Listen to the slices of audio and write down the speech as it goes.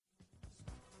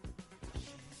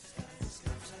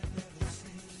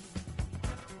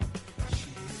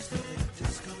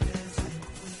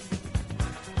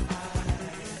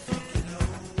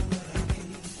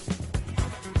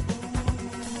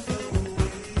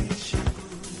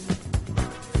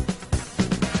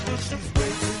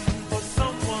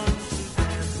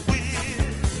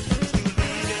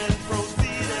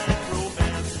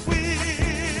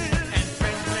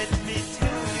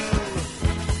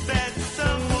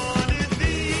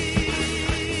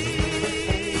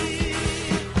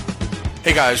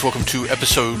Hey guys, welcome to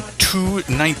episode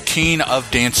 219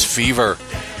 of Dance Fever,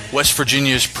 West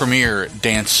Virginia's premier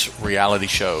dance reality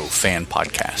show fan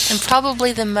podcast. And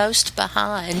probably the most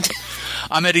behind.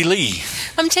 I'm Eddie Lee.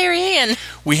 I'm Terry Ann.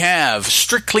 We have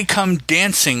Strictly Come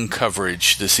Dancing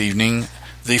coverage this evening,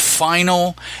 the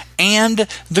final and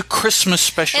the Christmas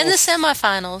special. And the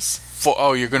semifinals.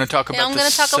 You're going to talk about I'm going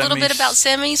to talk a little bit about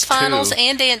semis, finals,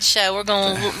 and dance show. We're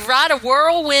going to ride a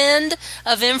whirlwind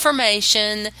of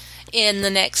information in the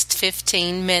next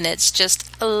 15 minutes.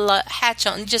 Just latch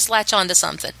on to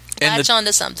something.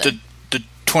 The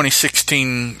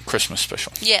 2016 Christmas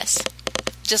special. Yes.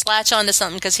 Just latch on to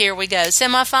something, because here we go.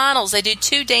 Semifinals, they do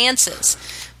two dances.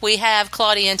 We have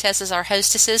Claudia and Tess as our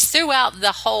hostesses throughout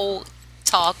the whole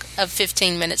talk of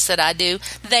 15 minutes that I do.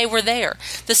 They were there.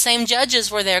 The same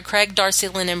judges were there, Craig, Darcy,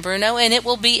 Lynn, and Bruno, and it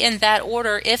will be in that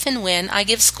order if and when I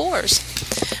give scores.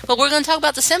 But we're going to talk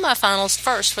about the semifinals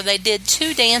first, where they did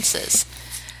two dances.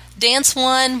 Dance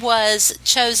 1 was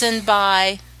chosen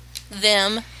by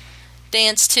them.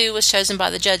 Dance 2 was chosen by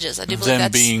the judges. I do believe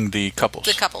them being the couples.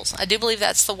 The couples. I do believe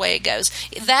that's the way it goes.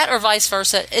 That or vice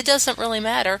versa, it doesn't really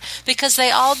matter, because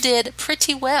they all did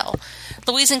pretty well.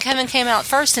 Louise and Kevin came out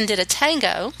first and did a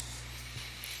tango.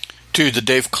 To the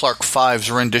Dave Clark 5's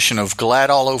rendition of Glad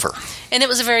All Over. And it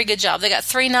was a very good job. They got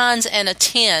 3 9s and a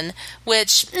 10,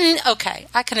 which, okay,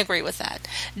 I can agree with that.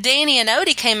 Danny and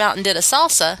Odie came out and did a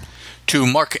salsa. To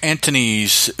Mark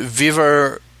Antony's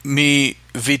Viva Mi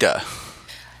Vida.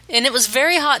 And it was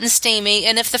very hot and steamy,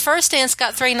 and if the first dance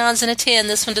got 3 9s and a 10,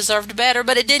 this one deserved better,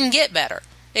 but it didn't get better.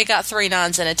 It got 3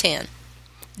 9s and a 10.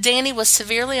 Danny was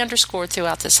severely underscored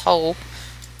throughout this whole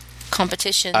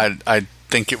competition. I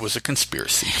think it was a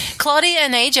conspiracy. Claudia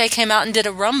and AJ came out and did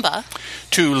a rumba.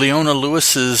 To Leona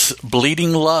Lewis's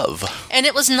Bleeding Love. And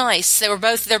it was nice. They're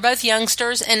both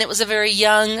youngsters, and it was a very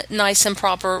young, nice and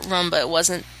proper rumba. It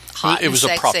wasn't hot and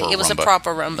sexy. It was a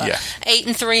proper rumba. Yeah. 8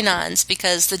 and 3 9s,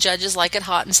 because the judges like it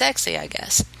hot and sexy, I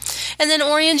guess. And then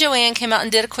Ori and Joanne came out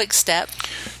and did a quick step.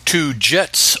 To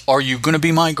Jets, Are You Gonna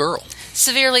Be My Girl?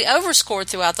 Severely overscored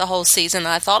throughout the whole season,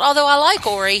 I thought. Although I like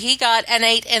Ori, he got an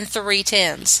 8 and 3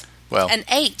 10s. Well, an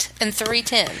 8 and 3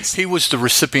 10s. He was the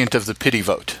recipient of the pity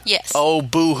vote. Yes. Oh,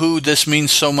 boo-hoo, this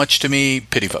means so much to me,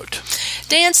 pity vote.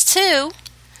 Dance 2,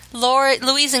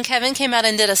 Louise and Kevin came out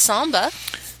and did a samba.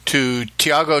 To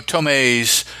Tiago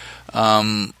Tome's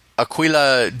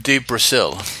Aquila de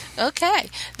Brazil. Okay.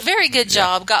 Very good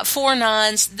job. Got 4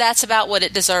 9s. That's about what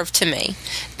it deserved to me.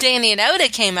 Danny and Oda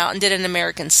came out and did an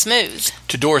American Smooth.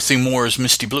 To Dorothy Moore's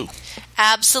Misty Blue.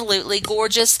 Absolutely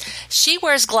gorgeous. She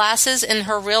wears glasses in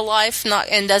her real life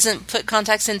and doesn't put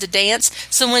contacts into dance.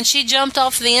 So when she jumped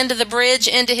off the end of the bridge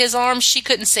into his arms, she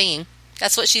couldn't see him.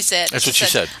 That's what she said. That's what she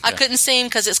said. I couldn't see him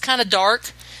because it's kind of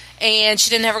dark. And she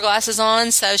didn't have her glasses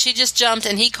on, so she just jumped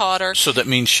and he caught her. So that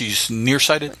means she's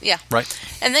nearsighted? Yeah. Right.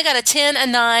 And they got a 10, a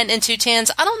 9, and 2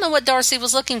 10s. I don't know what Darcy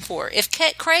was looking for. If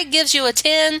Craig gives you a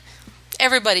 10,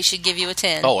 everybody should give you a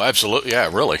 10. Oh, absolutely.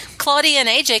 Yeah, really. Claudia and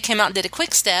AJ came out and did a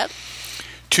quick step.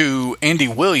 To Andy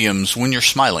Williams, When You're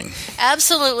Smiling.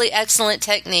 Absolutely excellent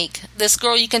technique. This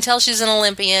girl, you can tell she's an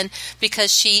Olympian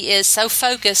because she is so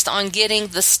focused on getting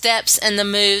the steps and the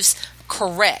moves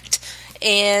correct.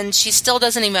 And she still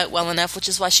doesn't emote well enough, which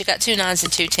is why she got 2 9s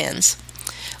and 2 10s.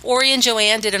 Ori and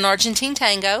Joanne did an Argentine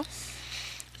tango.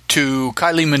 To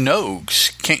Kylie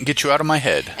Minogue's Can't Get You Out of My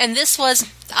Head. And this was,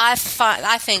 I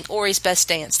think, Ori's best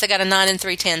dance. They got a 9 and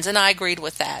 3 10s, and I agreed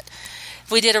with that.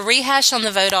 We did a rehash on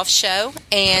the vote-off show,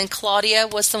 and Claudia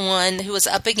was the one who was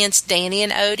up against Danny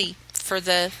and Odie for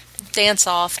the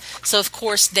dance-off. So, of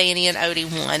course, Danny and Odie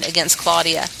won against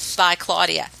Claudia, by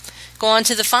Claudia. Go on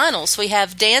to the finals. We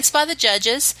have dance by the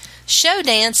judges, show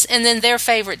dance, and then their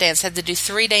favorite dance. Had to do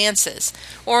 3 dances.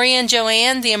 Ori and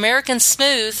Joanne, the American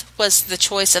Smooth, was the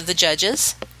choice of the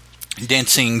judges.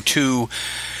 Dancing to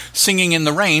Singing in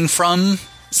the Rain from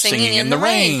Singing in the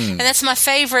Rain. And that's my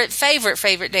favorite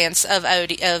dance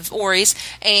of Ori's,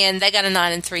 and they got a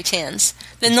 9 and 3 10s.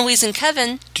 Then Louise and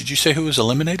Kevin. Did you say who was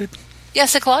eliminated?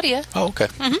 Yes, Claudia. Oh, okay.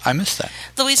 Mm-hmm. I missed that.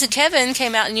 Louise and Kevin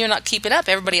came out, and you're not keeping up.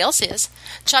 Everybody else is.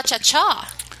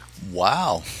 Cha-cha-cha.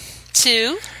 Wow.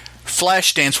 To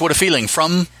Flashdance, What a Feeling,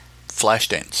 from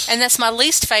Flashdance. And that's my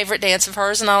least favorite dance of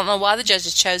hers, and I don't know why the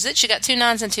judges chose it. She got 2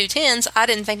 9s and 2 10s. I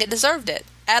didn't think it deserved it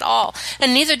at all.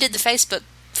 And neither did the Facebook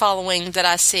following that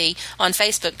I see on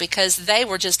Facebook, because they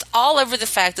were just all over the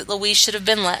fact that Louise should have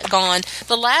been gone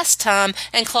the last time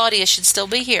and Claudia should still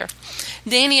be here.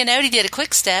 Danny and Odie did a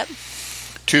quick step.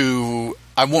 To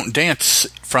I Won't Dance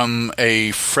from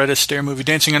a Fred Astaire movie,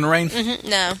 Dancing in the Rain? Mm-hmm.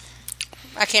 No.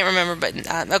 I can't remember,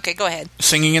 but okay, go ahead.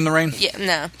 Singing in the Rain? Yeah,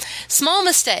 no. Small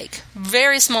mistake.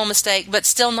 Very small mistake, but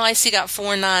still nice. He got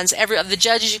 4 9s. The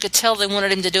judges, you could tell they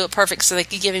wanted him to do it perfect so they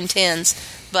could give him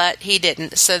 10s, but he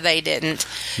didn't, so they didn't.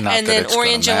 Not and that then it's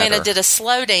Ori and gonna Joanna matter. did a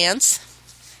slow dance.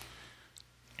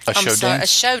 A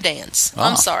show dance?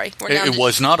 I'm sorry. It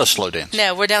was not a slow dance.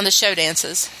 No, we're down to show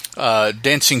dances.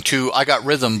 Dancing to I Got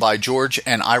Rhythm by George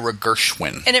and Ira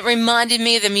Gershwin. And it reminded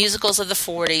me of the musicals of the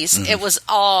 40s. Mm-hmm. It was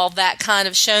all that kind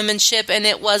of showmanship, and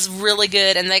it was really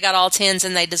good, and they got all 10s,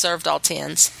 and they deserved all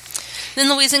 10s. Then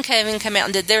Louise and Kevin came out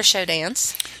and did their show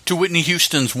dance. To Whitney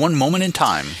Houston's One Moment in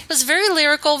Time. It was very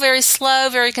lyrical, very slow,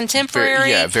 very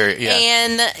contemporary. Yeah.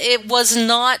 And it was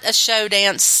not a show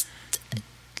dance.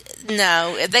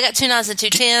 No, they got 2 9s and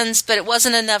 2 10s, but it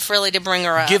wasn't enough really to bring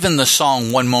her up. Given the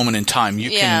song One Moment in Time,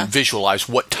 you can visualize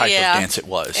what type of dance it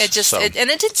was. And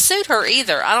it didn't suit her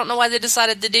either. I don't know why they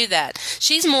decided to do that.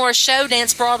 She's more a show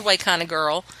dance Broadway kind of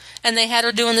girl, and they had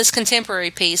her doing this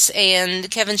contemporary piece, and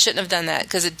Kevin shouldn't have done that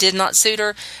because it did not suit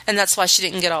her, and that's why she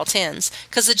didn't get all 10s.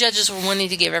 Because the judges were wanting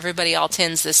to give everybody all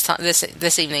 10s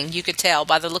this evening. You could tell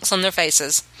by the looks on their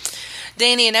faces.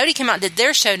 Danny and Odie came out and did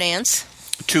their show dance.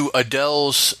 To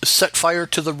Adele's Set Fire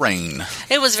to the Rain.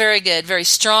 It was very good, very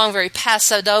strong, very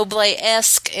Paso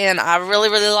Doble-esque, and I really,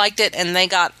 really liked it, and they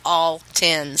got all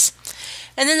 10s.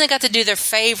 And then they got to do their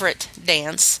favorite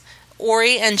dance.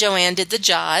 Ori and Joanne did the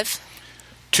jive.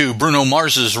 To Bruno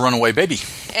Mars's Runaway Baby.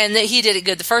 And he did it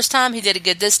good the first time, he did it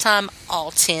good this time,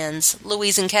 all 10s.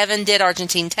 Louise and Kevin did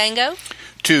Argentine Tango.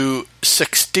 To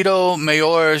Sextito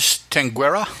Mayor's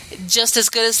Tanguera. Just as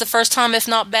good as the first time, if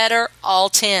not better, all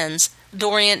 10s.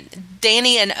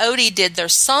 Danny and Odie did their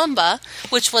samba,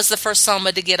 which was the first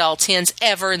samba to get all 10s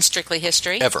ever in Strictly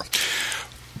History. Ever.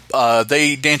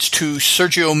 They danced to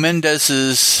Sergio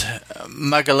Mendez's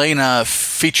Magdalena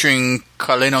featuring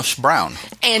Carlenos Brown.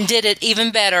 And did it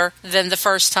even better than the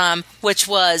first time, which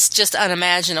was just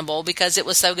unimaginable because it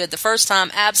was so good the first time.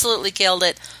 Absolutely killed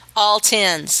it. All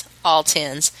 10s. All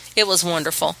 10s. It was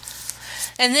wonderful.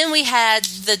 And then we had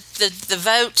the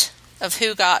vote of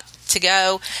who got to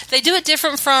go. They do it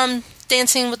different from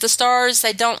Dancing with the Stars.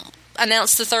 They don't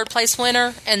announce the third place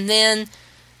winner, and then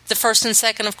the first and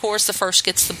second, of course, the first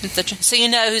gets the so you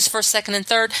know who's first, second, and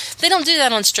third. They don't do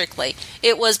that on Strictly.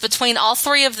 It was between all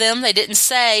 3 of them. They didn't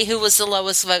say who was the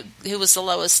lowest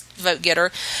vote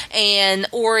getter, and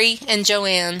Ori and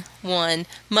Joanne won,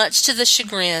 much to the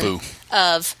chagrin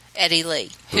of Eddie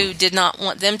Lee, who did not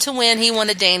want them to win. He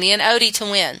wanted Danny and Odie to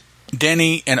win.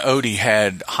 Danny and Odie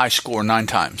had high score 9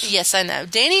 times. Yes, I know.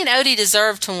 Danny and Odie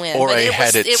deserved to win. Ori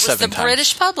had it 7 times. It was the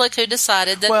British public who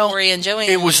decided that Ori and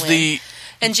Joanne would win.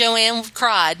 And Joanne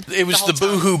cried. It was the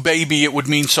boohoo baby. It would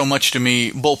mean so much to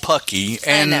me, Bullpucky,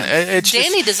 and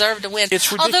Danny deserved to win.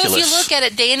 It's ridiculous. Although if you look at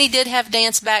it, Danny did have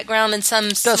dance background in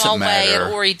some small way,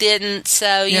 and Ori didn't.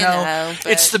 So you know,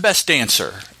 it's the best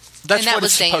dancer. That's what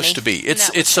it's supposed to be.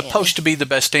 It's supposed to be the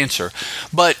best dancer,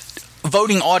 but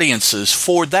voting audiences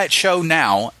for that show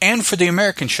now and for the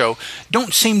American show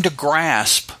don't seem to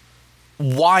grasp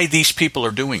why these people are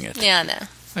doing it. Yeah, I know.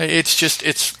 It's just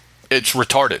it's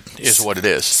retarded is what it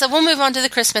is. So we'll move on to the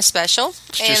Christmas special.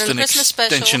 It's just an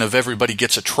extension of everybody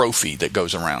gets a trophy that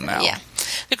goes around now. Yeah.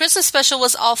 The Christmas special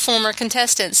was all former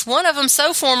contestants. One of them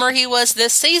so former he was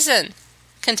this season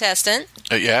contestant.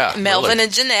 Melvin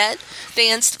and Jeanette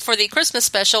danced for the Christmas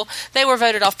special. They were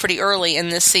voted off pretty early in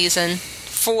this season.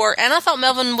 And I thought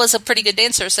Melvin was a pretty good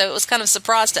dancer, so it was kind of a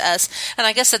surprise to us. And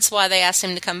I guess that's why they asked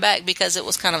him to come back, because it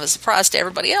was kind of a surprise to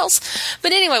everybody else.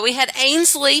 But anyway, we had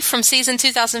Ainsley from season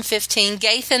 2015,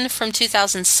 Gathan from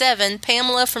 2007,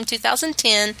 Pamela from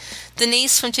 2010,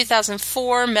 Denise from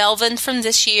 2004, Melvin from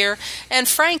this year, and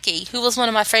Frankie, who was one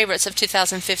of my favorites of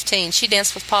 2015. She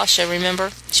danced with Pasha,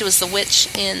 remember? She was the witch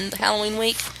in Halloween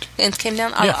week and came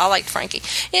down. Yeah. I liked Frankie.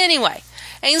 Anyway,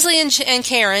 Ainsley and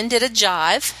Karen did a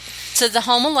jive to the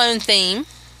Home Alone theme.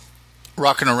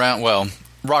 Rockin' Around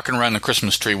the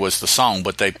Christmas Tree was the song,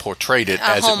 but they portrayed it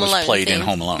as it was played in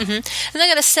Home Alone. Mm-hmm. And they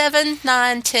got a 7,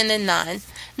 9, 10, and 9. And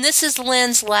this is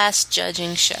Lynn's last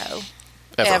judging show.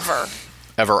 Ever.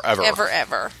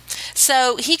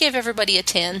 So he gave everybody a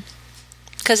 10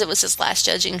 because it was his last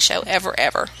judging show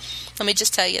ever. Let me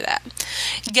just tell you that.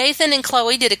 Gathan and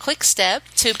Chloe did a quick step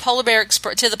to the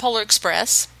Polar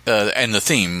Express. And the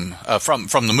theme from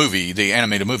the movie, the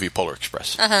animated movie Polar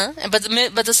Express.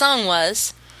 But the song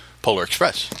was Polar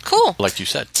Express. Cool, like you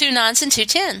said. 2 9s and 2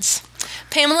 10s.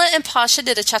 Pamela and Pasha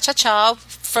did a cha-cha-cha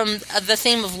from the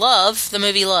theme of Love, the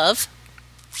movie Love.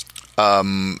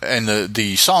 And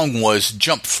the song was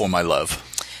Jump for My Love.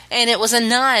 And it was a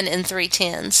 9 and 3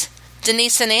 10s.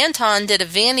 Denise and Anton did a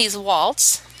Viennese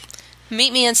waltz.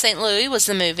 Meet Me in St. Louis was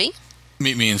the movie.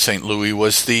 Meet Me in St. Louis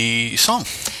was the song.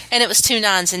 And it was 2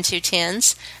 9s and 2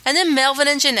 10s. And then Melvin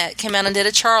and Jeanette came out and did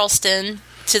a Charleston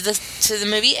to the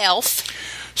movie Elf.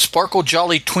 Sparkle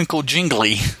Jolly Twinkle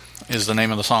Jingly is the name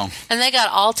of the song. And they got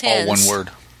all 10s. All one word.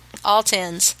 All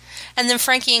 10s. And then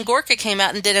Frankie and Gorka came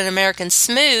out and did an American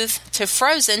Smooth to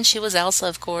Frozen. She was Elsa,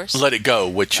 of course. Let It Go,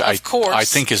 which I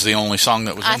think is the only song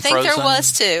that was in Frozen. I think there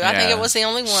was, too. Yeah. I think it was the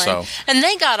only one. And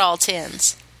they got all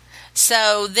 10s.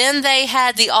 So then they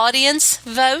had the audience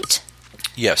vote.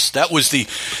 Yes, that was the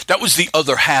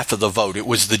other half of the vote. It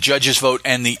was the judges' vote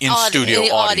and the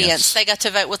in-studio audience. They got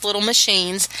to vote with little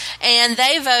machines, and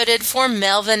they voted for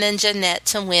Melvin and Jeanette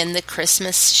to win the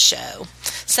Christmas show.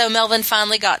 So Melvin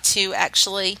finally got to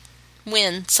actually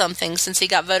win something since he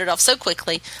got voted off so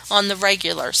quickly on the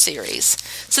regular series.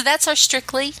 So that's our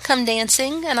Strictly Come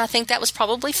Dancing, and I think that was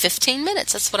probably 15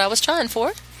 minutes. That's what I was trying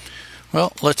for.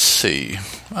 Well, let's see.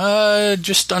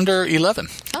 Just under 11.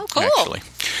 Oh, cool. Actually.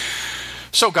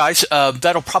 So, guys,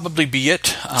 that'll probably be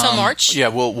it. Until March? Yeah,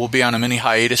 we'll be on a mini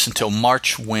hiatus until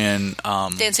March when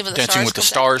Dancing with the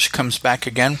Stars comes back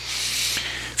again.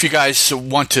 If you guys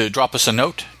want to drop us a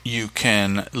note, you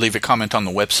can leave a comment on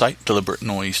the website,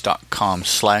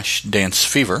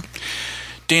 deliberatenoise.com/dancefever.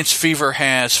 Dance Fever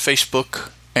has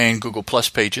Facebook and Google Plus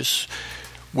pages.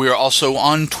 We are also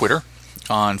on Twitter,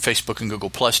 on Facebook and Google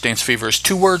Plus. Dance Fever is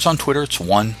 2 words on Twitter. It's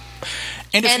 1.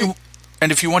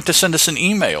 And if you want to send us an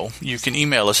email, you can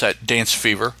email us at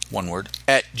dancefever, 1 word,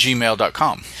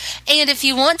 @gmail.com. And if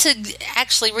you want to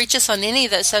actually reach us on any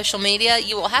of those social media,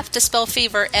 you will have to spell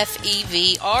fever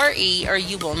Fevre, or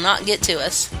you will not get to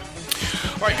us.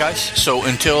 All right, guys. So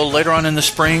until later on in the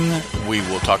spring, we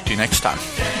will talk to you next time.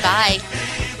 Bye.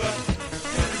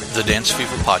 The Dance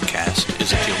Fever podcast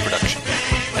is a Teal production,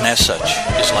 and as such,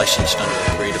 is licensed under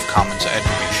a Creative Commons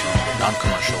Attribution,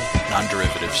 Non-Commercial,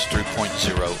 Non-Derivatives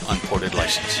 3.0 Unported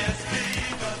license.